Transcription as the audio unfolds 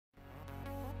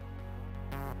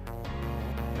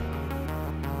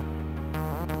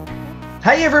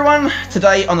Hey everyone!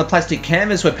 Today on the plastic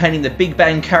canvas we're painting the Big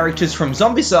Bang characters from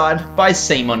Zombicide by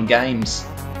Simon Games.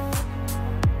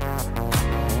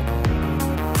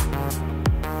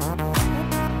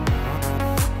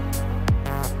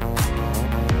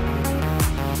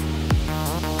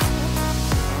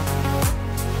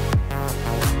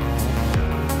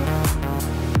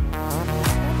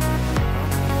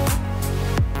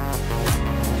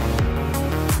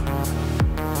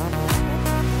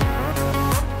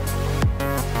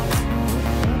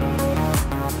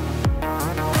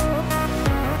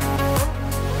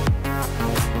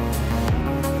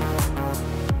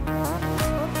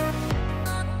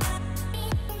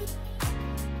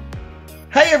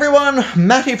 Hey everyone,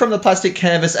 Matt here from the Plastic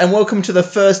Canvas and welcome to the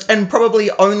first and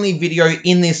probably only video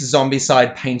in this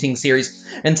Zombicide painting series.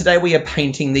 And today we are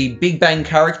painting the Big Bang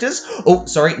characters. Oh,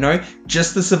 sorry, no,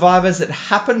 just the survivors that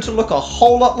happen to look a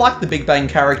whole lot like the Big Bang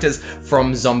characters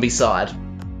from Zombicide.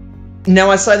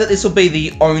 Now I say that this will be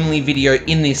the only video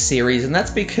in this series, and that's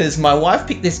because my wife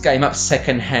picked this game up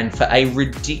secondhand for a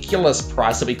ridiculous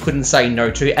price that we couldn't say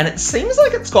no to, and it seems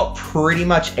like it's got pretty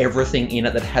much everything in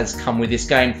it that has come with this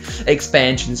game.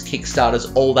 Expansions,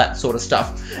 Kickstarters, all that sort of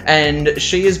stuff. And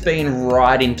she has been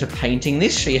right into painting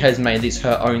this. She has made this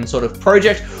her own sort of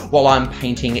project, while I'm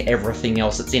painting everything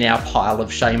else that's in our pile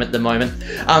of shame at the moment.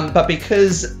 But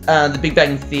because The Big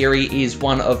Bang Theory is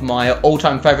one of my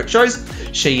all-time favourite shows,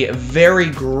 she very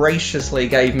graciously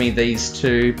gave me these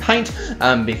to paint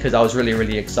because I was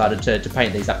really excited to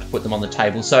paint these up, to put them on the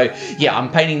table. So yeah, I'm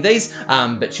painting these,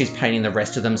 but she's painting the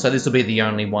rest of them. So this will be the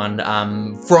only one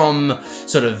from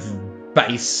sort of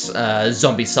base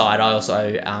Zombicide. I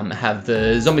also have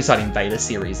the Zombicide Invader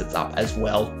series that's up as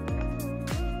well.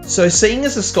 So seeing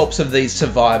as the sculpts of these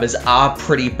survivors are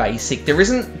pretty basic, there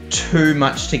isn't too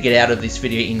much to get out of this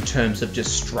video in terms of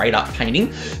just straight up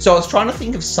painting. So I was trying to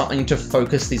think of something to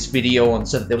focus this video on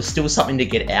so that there was still something to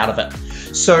get out of it.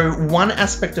 So one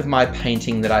aspect of my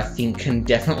painting that I think can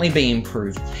definitely be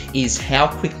improved is how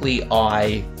quickly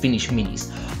I finish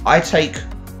minis. I take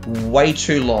way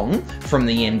too long from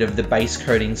the end of the base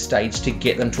coating stage to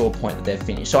get them to a point that they're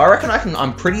finished. So I reckon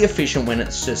I'm pretty efficient when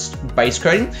it's just base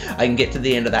coating. I can get to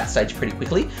the end of that stage pretty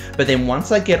quickly, but then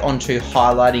once I get onto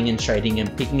highlighting and shading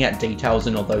and picking out details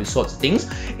and all those sorts of things,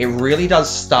 it really does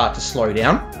start to slow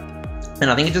down. And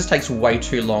I think it just takes way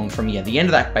too long from the end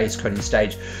of that base coating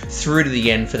stage through to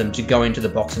the end for them to go into the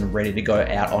box and ready to go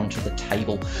out onto the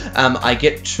table. I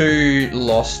get too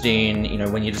lost in,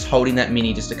 when you're just holding that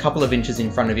mini just a couple of inches in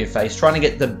front of your face, trying to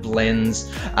get the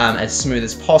blends as smooth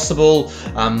as possible,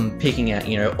 picking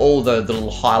out, all the little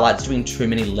highlights, doing too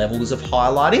many levels of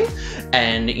highlighting.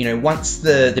 And, once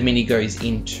the mini goes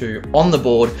into on the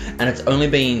board and it's only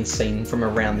being seen from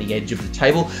around the edge of the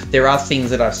table, there are things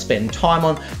that I've spent time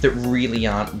on that really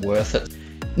aren't worth it.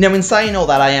 Now, in saying all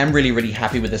that, I am really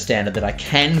happy with the standard that I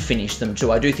can finish them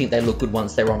to. I do think they look good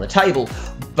once they're on the table,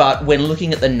 but when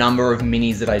looking at the number of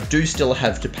minis that I do still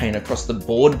have to paint across the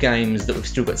board games that we've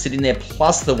still got sitting there,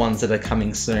 plus the ones that are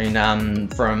coming soon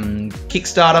from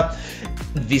Kickstarter,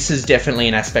 this is definitely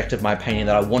an aspect of my painting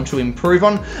that I want to improve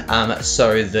on,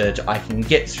 so that I can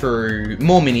get through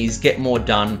more minis, get more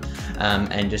done,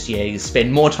 and just,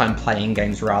 spend more time playing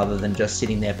games rather than just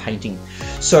sitting there painting.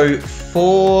 So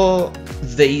for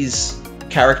these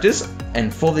characters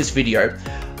and for this video,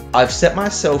 I've set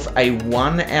myself a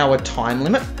 1 hour time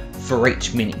limit for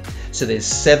each mini. So there's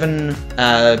 7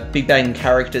 Big Bang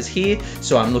characters here,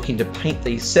 so I'm looking to paint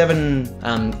these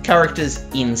 7 characters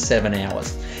in 7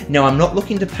 hours. Now, I'm not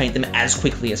looking to paint them as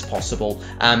quickly as possible.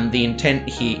 The intent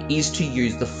here is to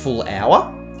use the full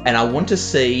hour, and I want to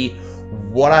see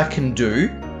what I can do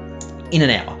in an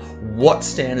hour. What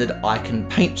standard I can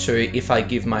paint to if I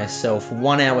give myself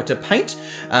 1 hour to paint,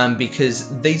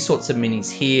 because these sorts of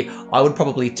minis here, I would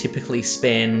probably typically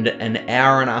spend an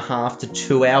hour and a half to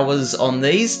 2 hours on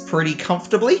these pretty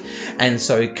comfortably, and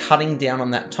so cutting down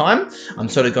on that time, I'm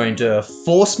sort of going to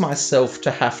force myself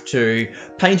to have to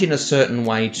paint in a certain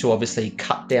way to obviously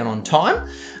cut down on time,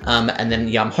 and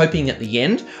then I'm hoping at the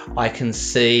end I can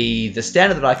see the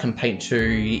standard that I can paint to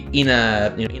in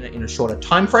a shorter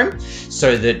time frame,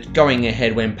 so that going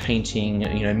ahead when painting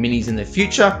minis in the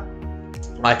future,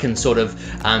 I can sort of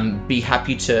be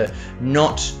happy to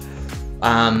not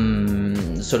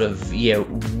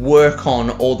work on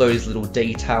all those little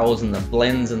details and the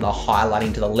blends and the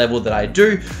highlighting to the level that I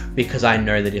do, because I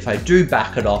know that if I do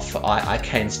back it off, I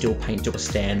can still paint to a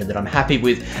standard that I'm happy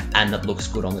with and that looks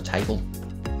good on the table.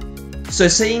 So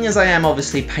seeing as I am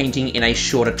obviously painting in a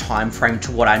shorter time frame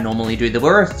to what I normally do, there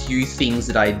were a few things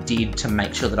that I did to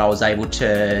make sure that I was able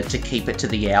to keep it to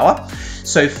the hour.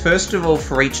 So first of all,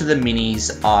 for each of the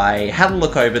minis, I had a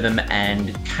look over them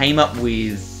and came up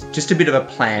with just a bit of a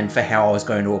plan for how I was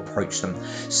going to approach them.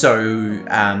 So,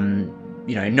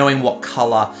 you know, knowing what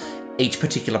colour each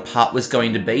particular part was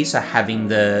going to be, so having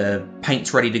the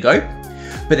paints ready to go.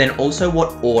 But then also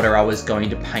what order I was going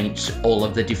to paint all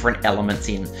of the different elements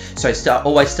in. So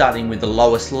always starting with the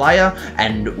lowest layer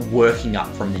and working up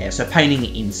from there. So painting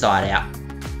it inside out.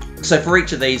 So for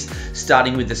each of these,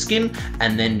 starting with the skin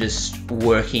and then just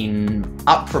working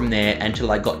up from there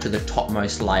until I got to the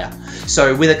topmost layer.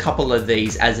 So with a couple of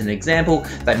these, as an example,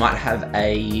 they might have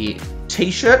a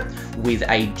t-shirt with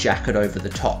a jacket over the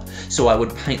top. So I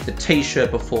would paint the t-shirt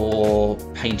before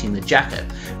painting the jacket,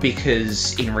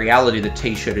 because in reality the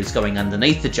t-shirt is going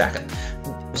underneath the jacket.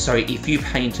 So if you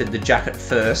painted the jacket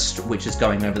first, which is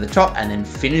going over the top, and then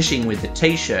finishing with the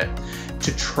t-shirt,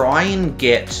 to try and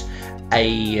get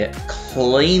a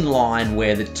clean line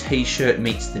where the t-shirt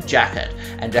meets the jacket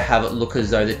and to have it look as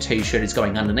though the t-shirt is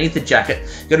going underneath the jacket,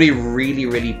 you've got to be really,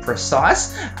 really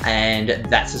precise, and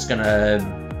that's just going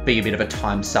to be a bit of a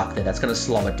time suck there. That's going to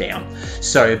slow it down.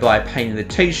 So by painting the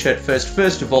t-shirt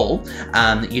first of all,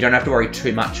 you don't have to worry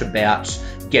too much about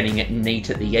getting it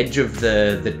neat at the edge of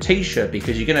the t-shirt,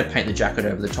 because you're going to paint the jacket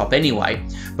over the top anyway.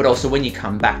 But also when you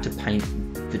come back to paint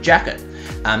the jacket,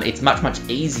 it's much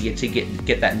easier to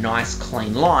get that nice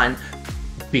clean line,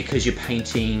 because you're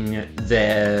painting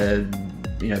the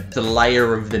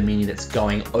layer of the mini that's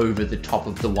going over the top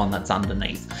of the one that's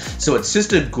underneath. So it's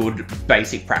just a good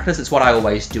basic practice. It's what I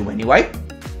always do anyway.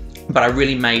 But I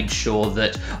really made sure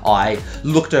that I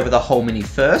looked over the whole mini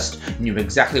first, knew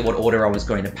exactly what order I was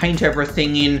going to paint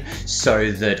everything in,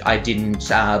 so that I didn't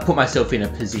put myself in a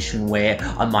position where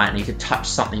I might need to touch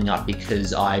something up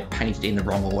because I painted in the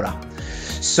wrong order.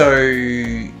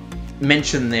 So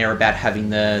mentioned there about having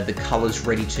the colors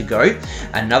ready to go.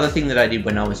 Another thing that I did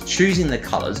when I was choosing the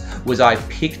colors was I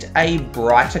picked a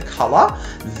brighter color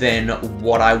than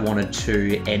what I wanted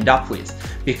to end up with,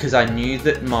 because I knew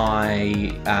that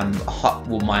my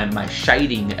my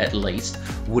shading at least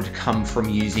would come from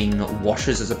using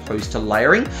washes as opposed to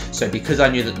layering. So because I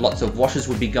knew that lots of washes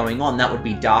would be going on, that would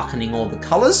be darkening all the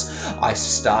colors, I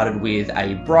started with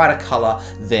a brighter color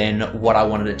than what I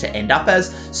wanted it to end up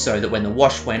as, so that when the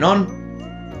wash went on,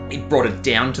 it brought it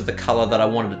down to the color that I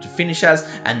wanted it to finish as,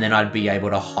 and then I'd be able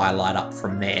to highlight up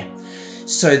from there.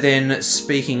 So then,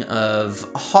 speaking of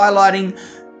highlighting,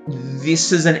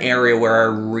 this is an area where I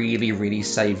really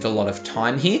saved a lot of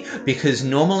time here, because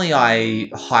normally I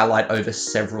highlight over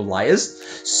several layers.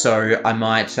 So I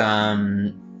might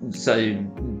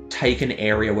take an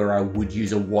area where I would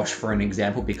use a wash, for an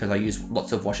example, because I use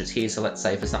lots of washes here. So let's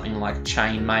say for something like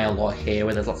chainmail or hair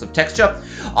where there's lots of texture,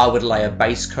 I would lay a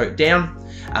base coat down,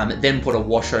 then put a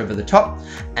wash over the top,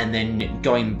 and then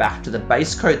going back to the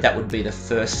base coat, that would be the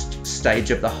first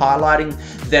stage of the highlighting.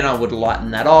 Then I would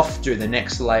lighten that off, do the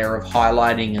next layer of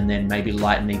highlighting, and then maybe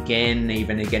lighten again,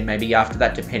 even again maybe after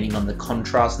that, depending on the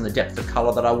contrast and the depth of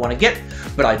color that I want to get.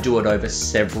 But I do it over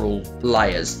several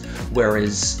layers.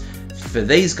 Whereas for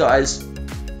these guys,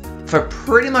 for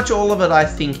pretty much all of it, I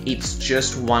think it's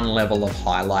just one level of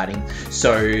highlighting.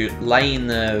 So laying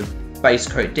the base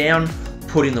coat down,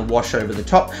 putting the wash over the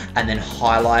top, and then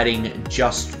highlighting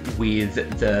just with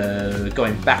the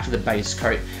going back to the base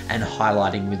coat and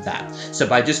highlighting with that. So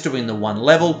by just doing the one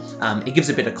level, it gives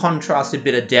a bit of contrast, a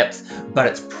bit of depth, but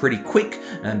it's pretty quick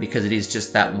because it is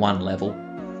just that one level.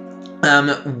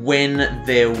 When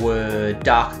there were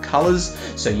dark colors,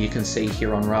 so you can see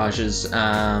here on Raj's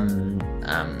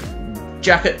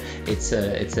jacket, it's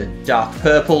a dark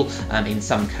purple. In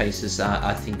some cases,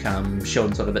 I think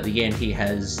Sheldon sort of at the end, he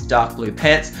has dark blue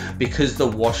pants, because the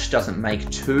wash doesn't make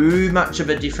too much of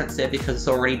a difference there because it's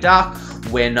already dark.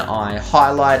 When I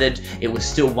highlighted, it was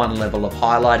still one level of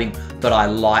highlighting, but I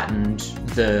lightened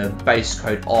the base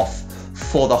coat off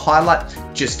for the highlight,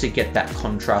 just to get that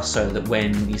contrast, so that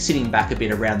when you're sitting back a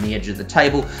bit around the edge of the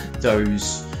table,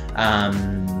 those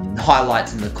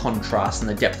highlights and the contrast and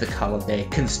the depth of color there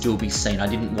can still be seen. I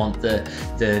didn't want the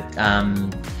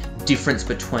difference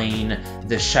between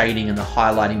the shading and the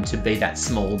highlighting to be that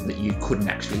small that you couldn't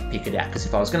actually pick it out, because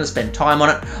if I was going to spend time on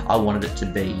it, I wanted it to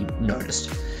be noticed.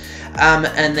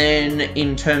 And then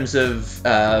in terms of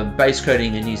base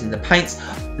coating and using the paints,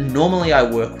 normally I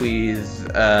work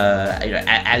with,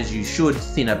 as you should,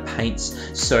 thinner paints,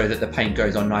 so that the paint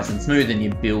goes on nice and smooth, and you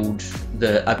build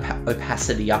the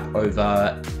opacity up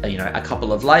over, a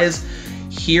couple of layers.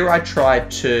 Here I tried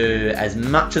to, as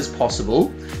much as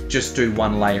possible, just do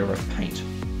one layer of paint.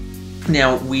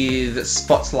 Now, with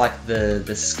spots like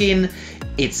the skin,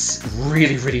 it's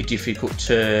really difficult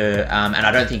to, and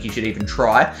I don't think you should even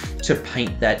try to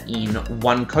paint that in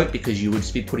one coat, because you would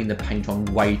just be putting the paint on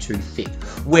way too thick.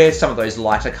 Where some of those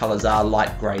lighter colors are,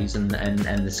 light grays and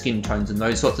the skin tones and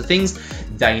those sorts of things,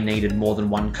 they needed more than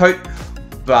one coat.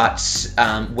 But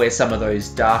where some of those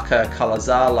darker colors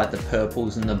are, like the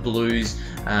purples and the blues,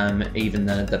 even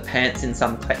the pants in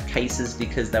some cases,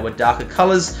 because they were darker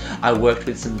colors, I worked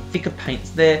with some thicker paints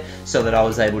there so that I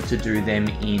was able to do them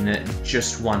in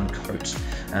just one coat.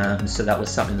 So that was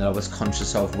something that I was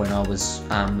conscious of when I was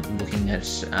looking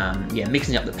at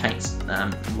mixing up the paints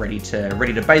ready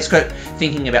to base coat,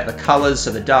 thinking about the colors.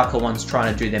 So the darker ones,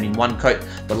 trying to do them in one coat,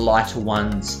 the lighter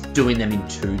ones doing them in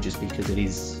two, just because it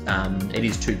is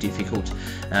too difficult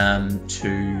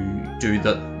to do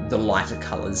the lighter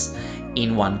colors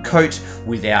in one coat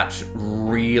without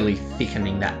really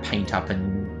thickening that paint up,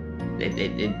 and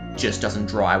it just doesn't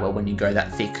dry well when you go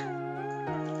that thick.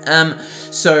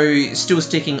 So still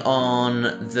sticking on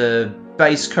the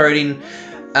base coating,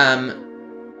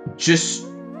 just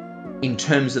in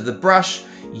terms of the brush,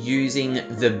 using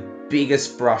the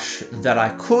biggest brush that I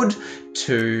could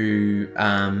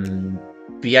to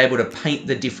be able to paint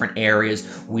the different areas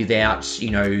without,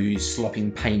 you know,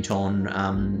 slopping paint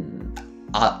on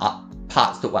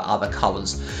parts that were other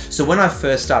colors. So when I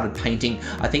first started painting,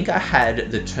 I think I had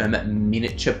the term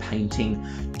miniature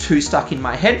painting too stuck in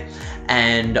my head,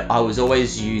 and I was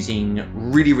always using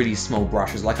really small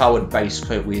brushes. Like I would base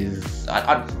coat with,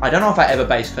 I don't know if I ever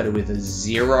base coated with a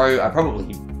 0. I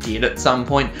probably did at some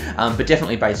point, but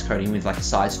definitely base coating with like a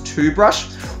size 2 brush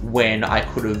when I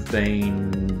could have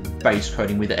been base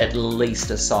coating with at least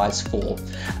a size 4.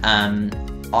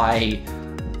 I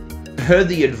heard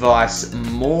the advice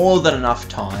more than enough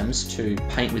times to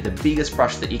paint with the biggest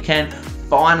brush that you can.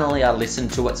 Finally, I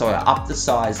listened to it, so I upped the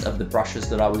size of the brushes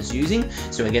that I was using.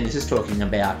 So again, this is talking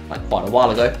about like quite a while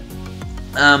ago.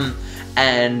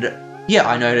 And yeah,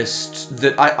 I noticed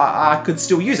that I could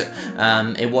still use it.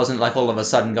 It wasn't like all of a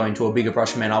sudden going to a bigger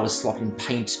brush meant I was slopping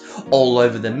paint all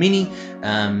over the Mini.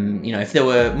 You know, if there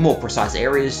were more precise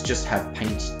areas, just have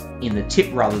paint in the tip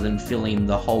rather than filling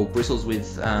the whole bristles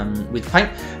with paint.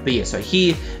 But yeah, so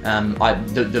here,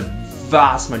 the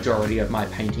vast majority of my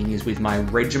painting is with my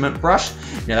regiment brush.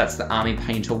 Now that's the Army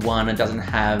Painter one. It doesn't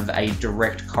have a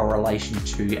direct correlation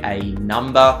to a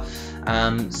number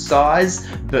size,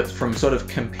 but from sort of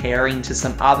comparing to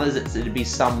some others, it'd be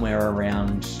somewhere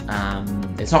around,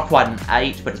 it's not quite an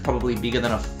 8, but it's probably bigger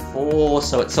than a 4,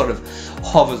 so it sort of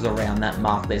hovers around that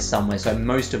mark there somewhere. So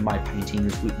most of my painting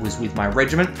was with my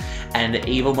regiment, and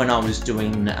even when I was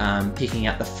doing, picking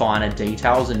out the finer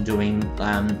details and doing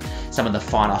some of the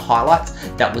finer highlights,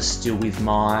 that was still with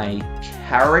my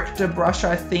character brush,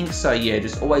 I think. So yeah,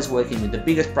 just always working with the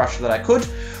biggest brush that I could,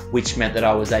 which meant that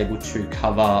I was able to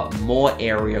cover more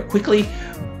area quickly,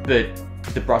 but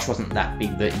the brush wasn't that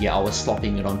big that, yeah, I was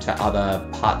slopping it onto other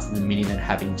parts of the Mini and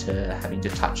having to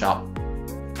touch up.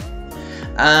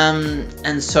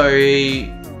 And so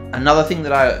another thing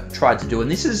that I tried to do,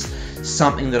 and this is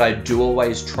something that I do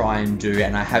always try and do,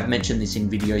 and I have mentioned this in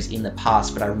videos in the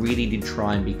past, but I really did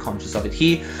try and be conscious of it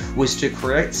here, was to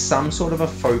create some sort of a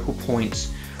focal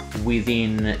point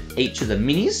within each of the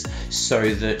Minis,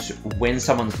 so that when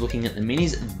someone's looking at the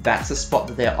Minis, that's a spot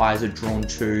that their eyes are drawn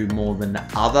to more than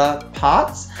other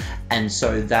parts. And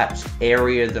so that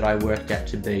area that I worked out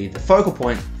to be the focal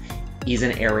point is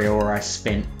an area where I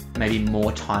spent maybe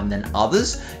more time than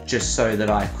others, just so that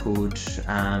I could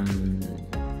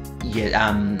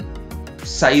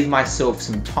save myself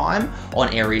some time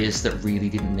on areas that really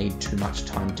didn't need too much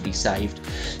time to be saved.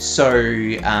 So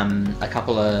a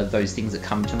couple of those things that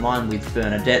come to mind with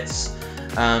Bernadette's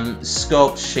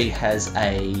sculpt, she has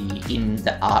in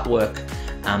the artwork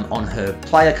on her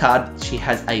player card, she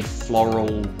has a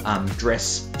floral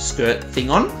dress skirt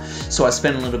thing on. So I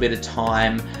spent a little bit of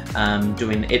time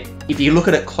doing it. If you look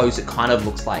at it close, it kind of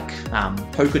looks like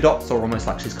polka dots, or almost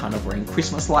like she's kind of wearing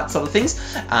Christmas lights sort of things.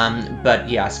 But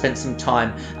yeah, I spent some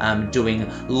time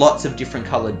doing lots of different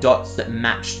colored dots that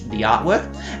matched the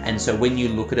artwork. And so when you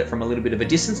look at it from a little bit of a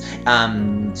distance,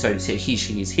 so here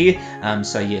she is here.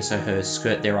 So yeah, so her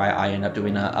skirt there, I end up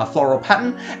doing a floral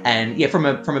pattern. And yeah, from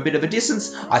a bit of a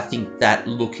distance, I think that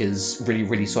look is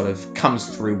really sort of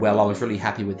comes through well. I was really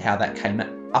happy with how that came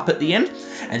up at the end,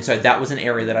 and so that was an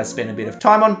area that I spent a bit of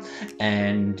time on,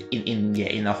 and in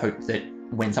the hope that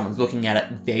when someone's looking at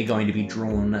it, they're going to be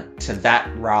drawn to that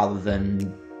rather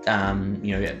than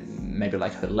you know, maybe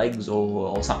like her legs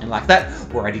or something like that,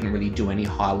 where I didn't really do any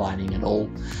highlighting at all.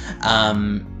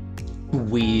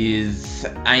 with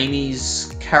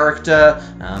Amy's character,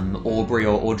 Aubrey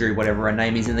or Audrey, whatever her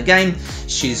name is in the game.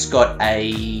 She's got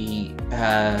a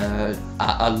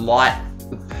light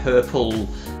purple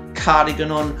cardigan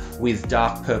on with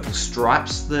dark purple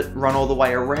stripes that run all the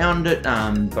way around it,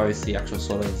 both the actual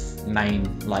sort of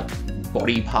main like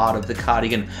body part of the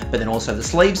cardigan, but then also the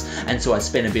sleeves. And so I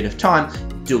spent a bit of time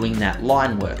doing that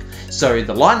line work. So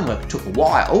the line work took a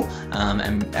while,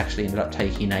 and actually ended up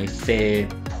taking a fair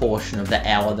portion of the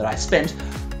hour that I spent.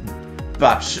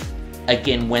 But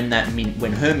again, when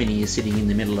her mini is sitting in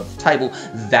the middle of the table,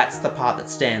 that's the part that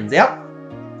stands out.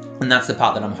 And that's the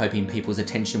part that I'm hoping people's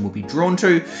attention will be drawn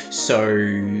to. So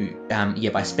yeah,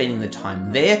 by spending the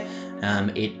time there,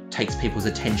 it takes people's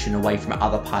attention away from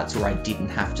other parts where I didn't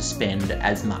have to spend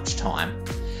as much time.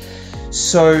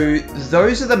 So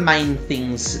those are the main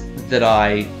things that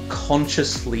I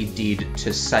consciously did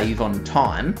to save on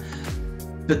time.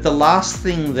 But the last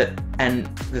thing and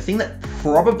the thing that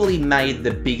probably made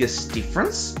the biggest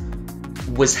difference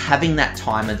was having that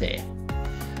timer there.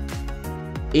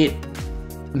 It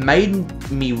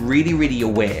made me really, really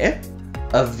aware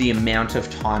of the amount of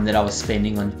time that I was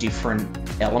spending on different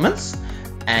elements,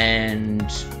 and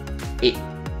it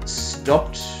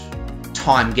stopped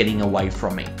time getting away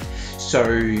from me.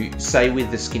 So say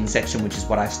with the skin section, which is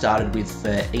what I started with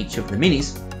for each of the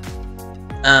minis,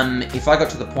 if I got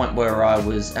to the point where I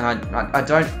was, and I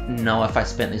don't know if I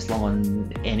spent this long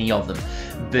on any of them,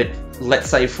 but let's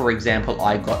say, for example,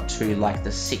 I got to like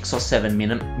the 6 or 7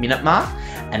 minute mark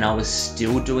and I was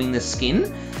still doing the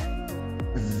skin,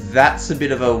 that's a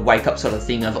bit of a wake-up sort of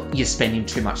thing of you're spending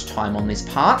too much time on this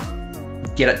part,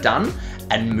 get it done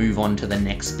and move on to the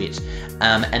next bit.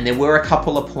 And there were a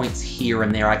couple of points here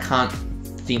and there, I can't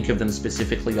think of them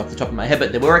specifically off the top of my head,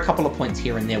 but there were a couple of points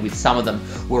here and there with some of them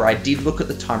where I did look at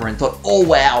the timer and thought, oh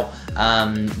wow,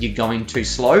 you're going too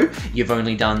slow, you've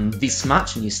only done this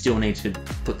much and you still need to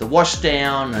put the wash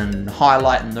down and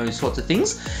highlight and those sorts of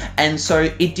things. And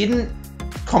so it didn't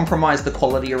compromise the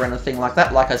quality or anything like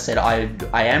that. Like I said,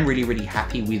 I am really, really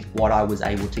happy with what I was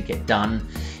able to get done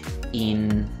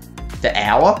in the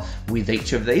hour with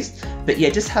each of these. But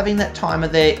yeah, just having that timer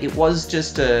there, it was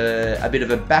just a bit of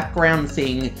a background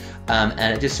thing,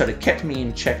 and it just sort of kept me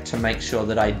in check to make sure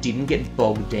that I didn't get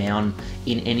bogged down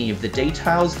in any of the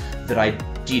details that I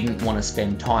didn't want to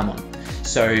spend time on.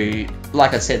 So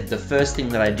like I said, the first thing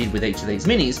that I did with each of these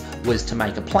minis was to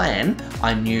make a plan.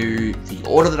 I knew the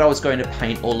order that I was going to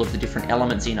paint all of the different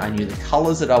elements in, I knew the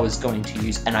colors that I was going to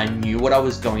use, and I knew what I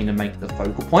was going to make the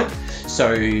focal point.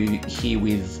 So here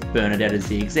with Bernadette as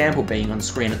the example being on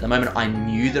screen at the moment, I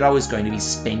knew that I was going to be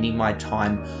spending my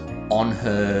time on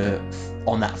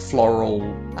that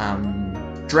floral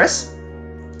dress.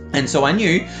 And so I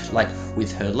knew, like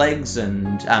with her legs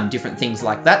and different things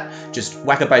like that, just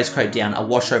whack a base coat down, a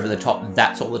wash over the top,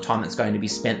 that's all the time that's going to be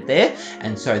spent there.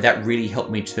 And so that really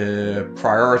helped me to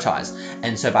prioritize.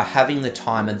 And so by having the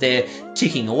timer there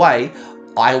ticking away,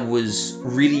 I was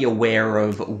really aware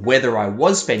of whether I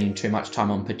was spending too much time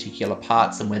on particular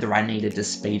parts and whether I needed to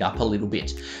speed up a little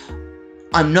bit.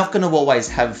 I'm not going to always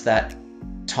have that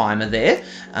timer there,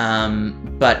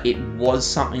 but it was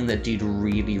something that did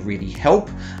really, really help,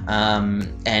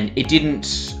 and it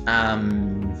didn't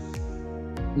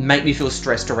make me feel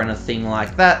stressed or anything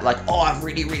like that, like, oh, I've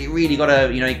really, really, really got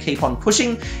to, you know, keep on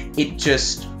pushing. It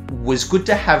just was good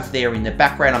to have there in the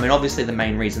background. I mean, obviously the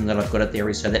main reason that I've got it there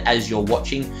is so that as you're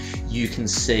watching, you can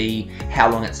see how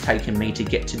long it's taken me to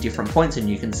get to different points, and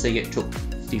you can see it took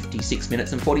 56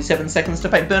 minutes and 47 seconds to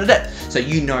paint Bernadette. So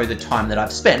you know the time that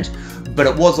I've spent, but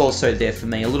it was also there for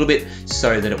me a little bit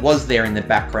so that it was there in the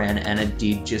background and it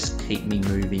did just keep me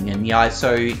moving. And yeah,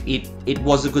 so it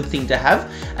was a good thing to have.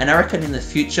 And I reckon in the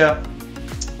future,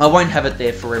 I won't have it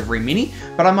there for every mini,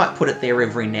 but I might put it there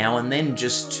every now and then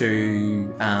just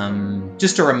to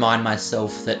remind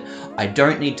myself that I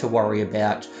don't need to worry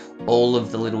about all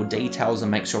of the little details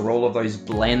and make sure all of those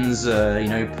blends are, you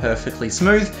know, perfectly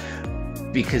smooth.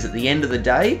 Because at the end of the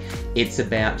day, it's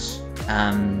about,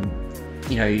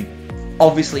 you know,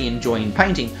 obviously enjoying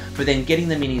painting, but then getting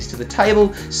the minis to the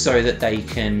table so that they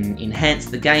can enhance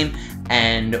the game.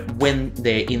 And when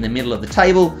they're in the middle of the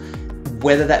table,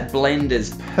 whether that blend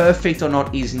is perfect or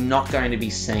not is not going to be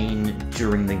seen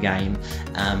during the game.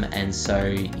 And so,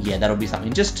 yeah, that'll be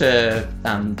something just to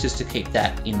keep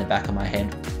that in the back of my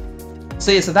head.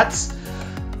 So yeah, so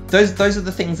those are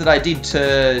the things that I did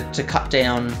to cut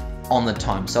down on the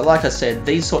time. So like I said,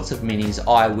 these sorts of minis,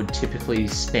 I would typically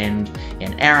spend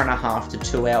an hour and a half to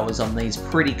 2 hours on these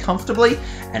pretty comfortably,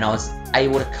 and I was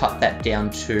able to cut that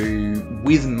down to,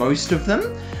 with most of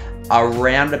them,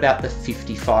 around about the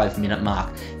 55-minute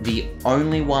mark. The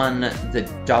only one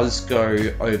that does go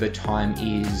over time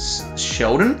is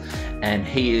Sheldon, and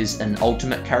he is an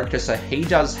ultimate character, so he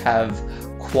does have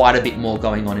quite a bit more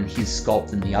going on in his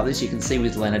sculpt than the others. You can see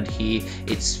with Leonard here,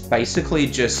 it's basically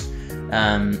just, you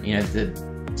know,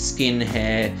 the skin,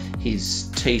 hair, his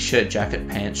t-shirt, jacket,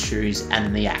 pants, shoes, and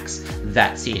then the axe.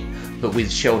 That's it. But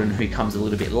with Sheldon, who comes a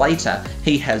little bit later,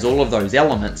 he has all of those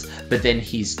elements, but then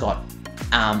he's got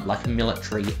like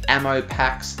military ammo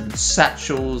packs and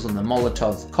satchels and the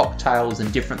Molotov cocktails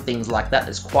and different things like that.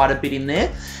 There's quite a bit in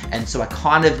there, and so I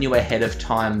kind of knew ahead of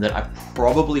time that I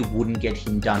probably wouldn't get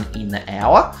him done in the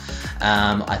hour.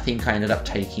 I think I ended up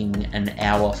taking an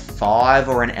hour 5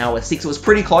 or an hour 6. It was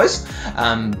pretty close,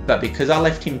 but because I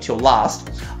left him till last,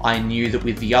 I knew that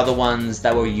with the other ones,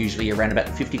 they were usually around about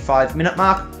the 55-minute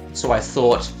mark. So I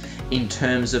thought, in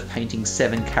terms of painting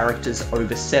 7 characters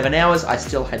over 7 hours, I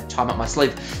still had time up my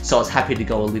sleeve, so I was happy to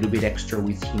go a little bit extra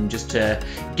with him just to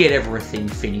get everything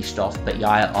finished off. But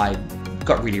yeah, I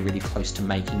got really, really close to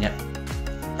making it.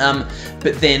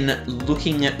 But then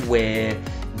looking at where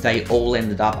they all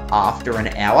ended up after an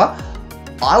hour,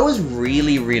 I was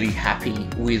really, really happy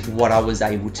with what I was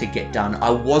able to get done. I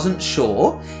wasn't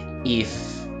sure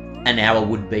if an hour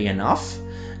would be enough,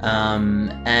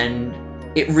 and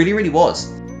it really, really was.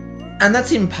 And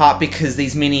that's in part because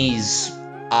these minis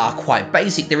are quite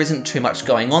basic. There isn't too much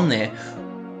going on there.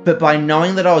 But by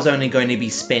knowing that I was only going to be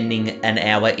spending an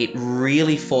hour, it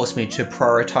really forced me to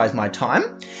prioritize my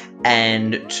time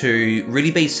and to really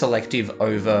be selective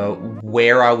over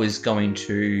where I was going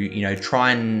to, you know,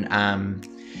 try and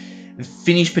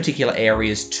finish particular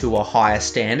areas to a higher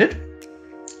standard.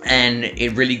 And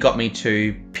it really got me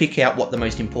to pick out what the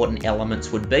most important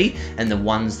elements would be and the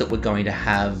ones that were going to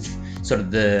have sort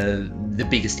of the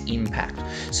biggest impact.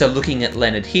 So looking at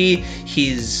Leonard here,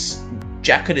 his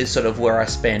jacket is sort of where I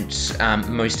spent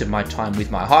most of my time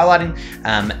with my highlighting,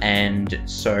 and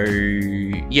so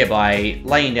yeah, by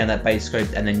laying down that base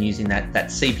coat and then using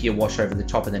that sepia wash over the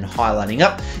top and then highlighting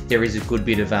up, there is a good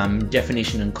bit of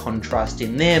definition and contrast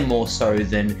in there, more so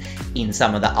than in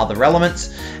some of the other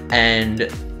elements, and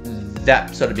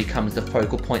that sort of becomes the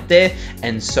focal point there.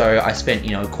 And so I spent,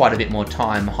 you know, quite a bit more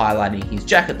time highlighting his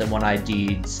jacket than what I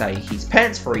did, say, his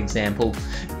pants, for example,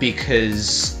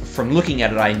 because from looking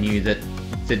at it, I knew that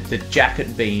the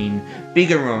jacket being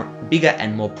bigger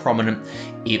and more prominent,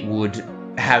 it would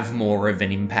have more of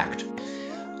an impact.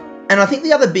 And I think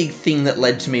the other big thing that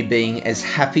led to me being as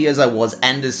happy as I was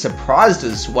and as surprised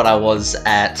as what I was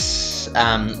at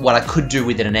what I could do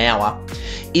within an hour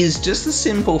is just the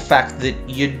simple fact that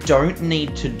you don't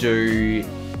need to do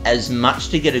as much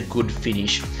to get a good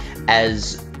finish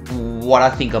as what I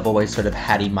think I've always sort of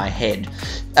had in my head.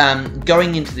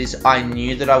 Going into this, I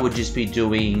knew that I would just be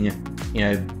doing, you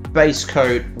know, base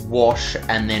coat, wash,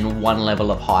 and then one level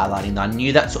of highlighting. I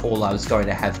knew that's all I was going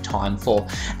to have time for.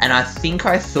 And I think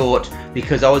I thought,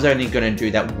 because I was only going to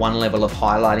do that one level of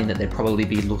highlighting, that they'd probably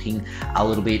be looking a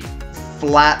little bit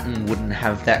flat and wouldn't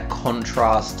have that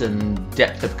contrast and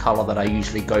depth of color that I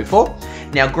usually go for.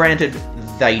 Now, granted,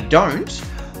 they don't,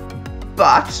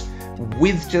 but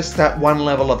with just that one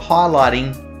level of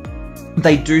highlighting,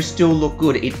 they do still look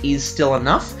good. It is still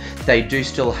enough. They do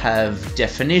still have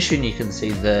definition. You can see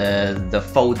the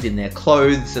folds in their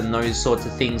clothes and those sorts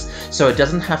of things. So it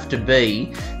doesn't have to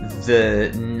be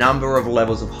the number of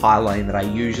levels of highlighting that I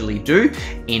usually do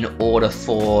in order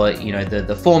for, you know,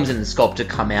 the forms in the sculpt to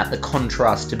come out, the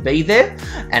contrast to be there.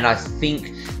 And I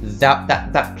think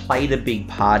that played a big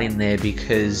part in there,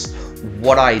 because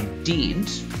what I did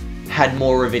had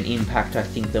more of an impact, I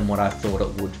think, than what I thought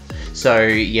it would. So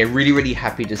yeah, really, really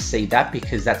happy to see that,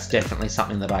 because that's definitely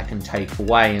something that I can take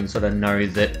away and sort of know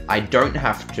that I don't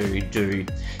have to do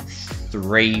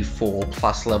 3-4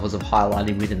 plus levels of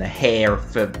highlighting within the hair,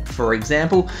 for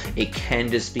example. It can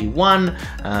just be one,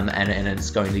 and it's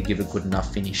going to give a good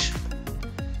enough finish.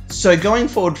 So going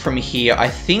forward from here, I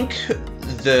think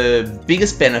the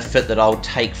biggest benefit that I'll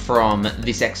take from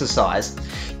this exercise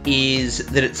is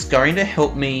that it's going to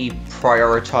help me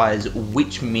prioritize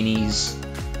which minis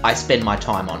I spend my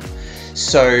time on.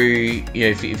 So, you know,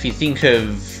 if you think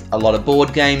of a lot of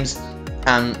board games,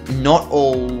 not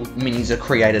all minis are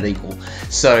created equal.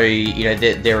 So, you know,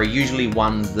 there are usually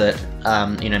ones that,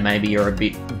 you know, maybe are a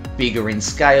bit bigger in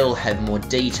scale, have more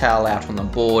detail out on the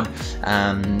board,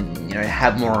 you know,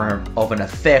 have more of an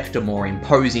effect or more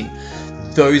imposing.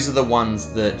 Those are the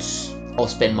ones that I'll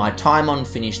spend my time on,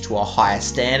 finish to a higher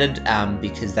standard,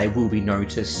 because they will be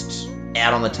noticed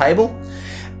out on the table.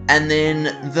 And then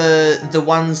the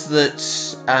ones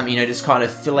that, you know, just kind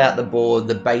of fill out the board,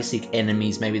 the basic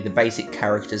enemies, maybe the basic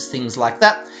characters, things like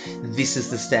that, this is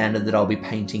the standard that I'll be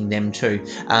painting them to.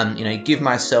 You know, give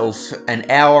myself an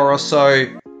hour or so,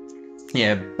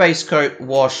 yeah, base coat,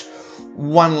 wash,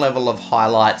 one level of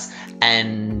highlights,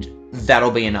 and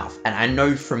that'll be enough. And I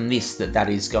know from this that that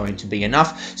is going to be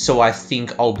enough, so I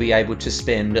think I'll be able to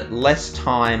spend less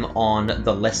time on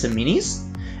the lesser minis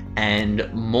and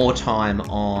more time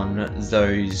on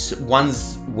those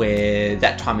ones where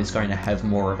that time is going to have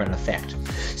more of an effect.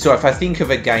 So if I think of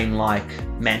a game like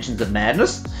Mansions of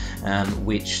Madness,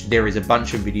 which there is a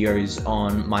bunch of videos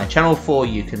on my channel for,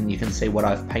 you can see what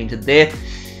I've painted there.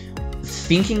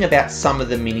 Thinking about some of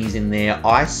the minis in there,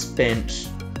 I spent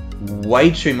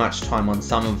way too much time on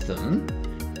some of them,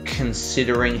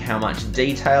 considering how much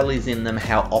detail is in them,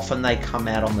 how often they come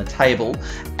out on the table,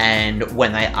 and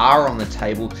when they are on the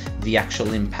table, the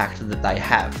actual impact that they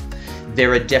have.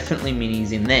 There are definitely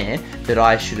minis in there that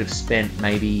I should have spent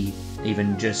maybe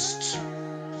even just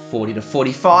 40 to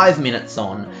 45 minutes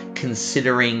on,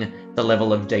 considering the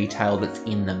level of detail that's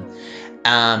in them.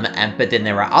 But then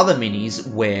there are other minis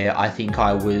where I think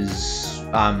I was,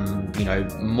 you know,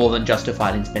 more than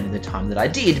justified in spending the time that I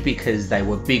did, because they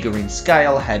were bigger in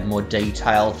scale, had more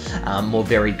detail, more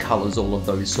varied colours, all of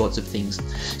those sorts of things.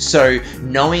 So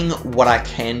knowing what I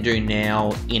can do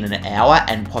now in an hour,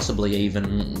 and possibly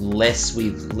even less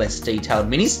with less detailed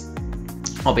minis,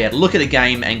 I'll be able to look at a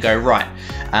game and go, right,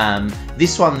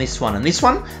 this one, and this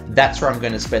one, that's where I'm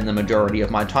going to spend the majority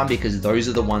of my time, because those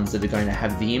are the ones that are going to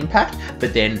have the impact.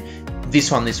 But then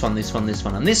this one, and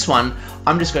this one,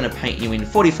 I'm just going to paint you in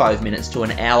 45 minutes to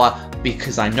an hour,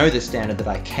 because I know the standard that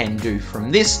I can do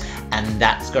from this, and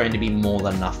that's going to be more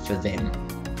than enough for them.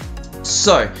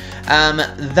 So,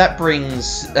 that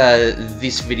brings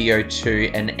this video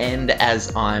to an end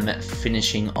as I'm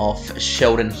finishing off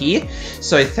Sheldon here.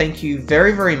 So thank you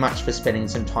very, very much for spending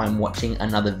some time watching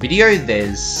another video.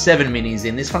 There's 7 minis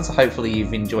in this one, so hopefully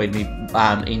you've enjoyed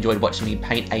watching me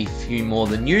paint a few more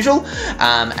than usual.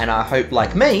 And I hope,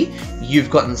 like me,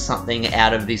 you've gotten something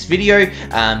out of this video.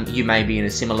 You may be in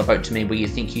a similar boat to me where you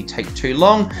think you take too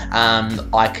long.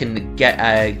 I can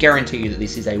guarantee you that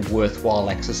this is a worthwhile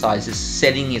exercise.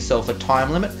 Setting yourself a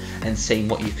time limit and seeing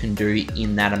what you can do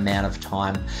in that amount of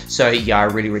time. So yeah, I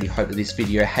really, really hope that this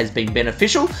video has been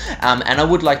beneficial, and I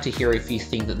would like to hear if you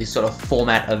think that this sort of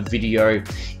format of video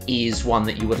is one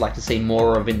that you would like to see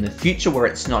more of in the future, where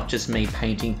it's not just me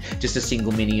painting just a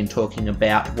single mini and talking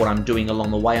about what I'm doing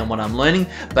along the way and what I'm learning,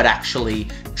 but actually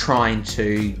trying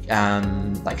to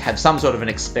like have some sort of an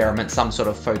experiment, some sort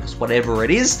of focus, whatever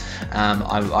it is.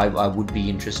 I would be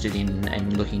interested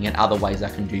in looking at other ways I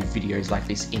can do videos like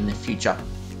this in the future.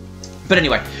 But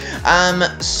anyway,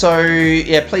 so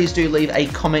yeah, please do leave a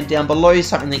comment down below,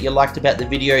 something that you liked about the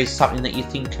video, something that you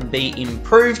think can be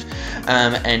improved.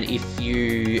 And if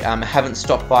you haven't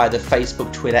stopped by the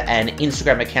Facebook, Twitter, and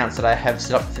Instagram accounts that I have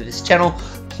set up for this channel,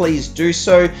 please do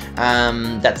so.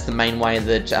 That's the main way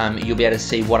that you'll be able to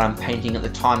see what I'm painting at the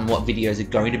time, what videos are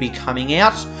going to be coming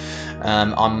out.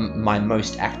 I'm my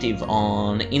most active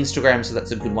on Instagram, so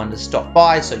that's a good one to stop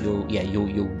by. So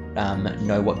you'll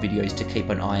know what videos to keep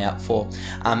an eye out for.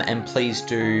 And please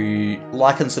do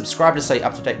like and subscribe to stay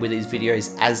up to date with these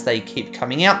videos as they keep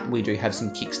coming out. We do have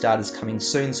some Kickstarters coming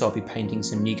soon, so I'll be painting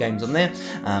some new games on there.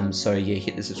 So yeah,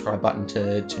 hit the subscribe button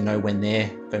to know when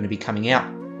they're going to be coming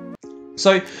out.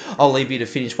 So I'll leave you to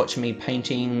finish watching me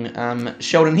painting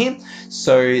Sheldon here.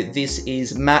 So this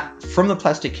is Matt from the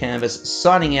Plastic Canvas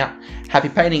signing out. Happy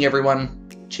painting,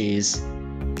 everyone. Cheers.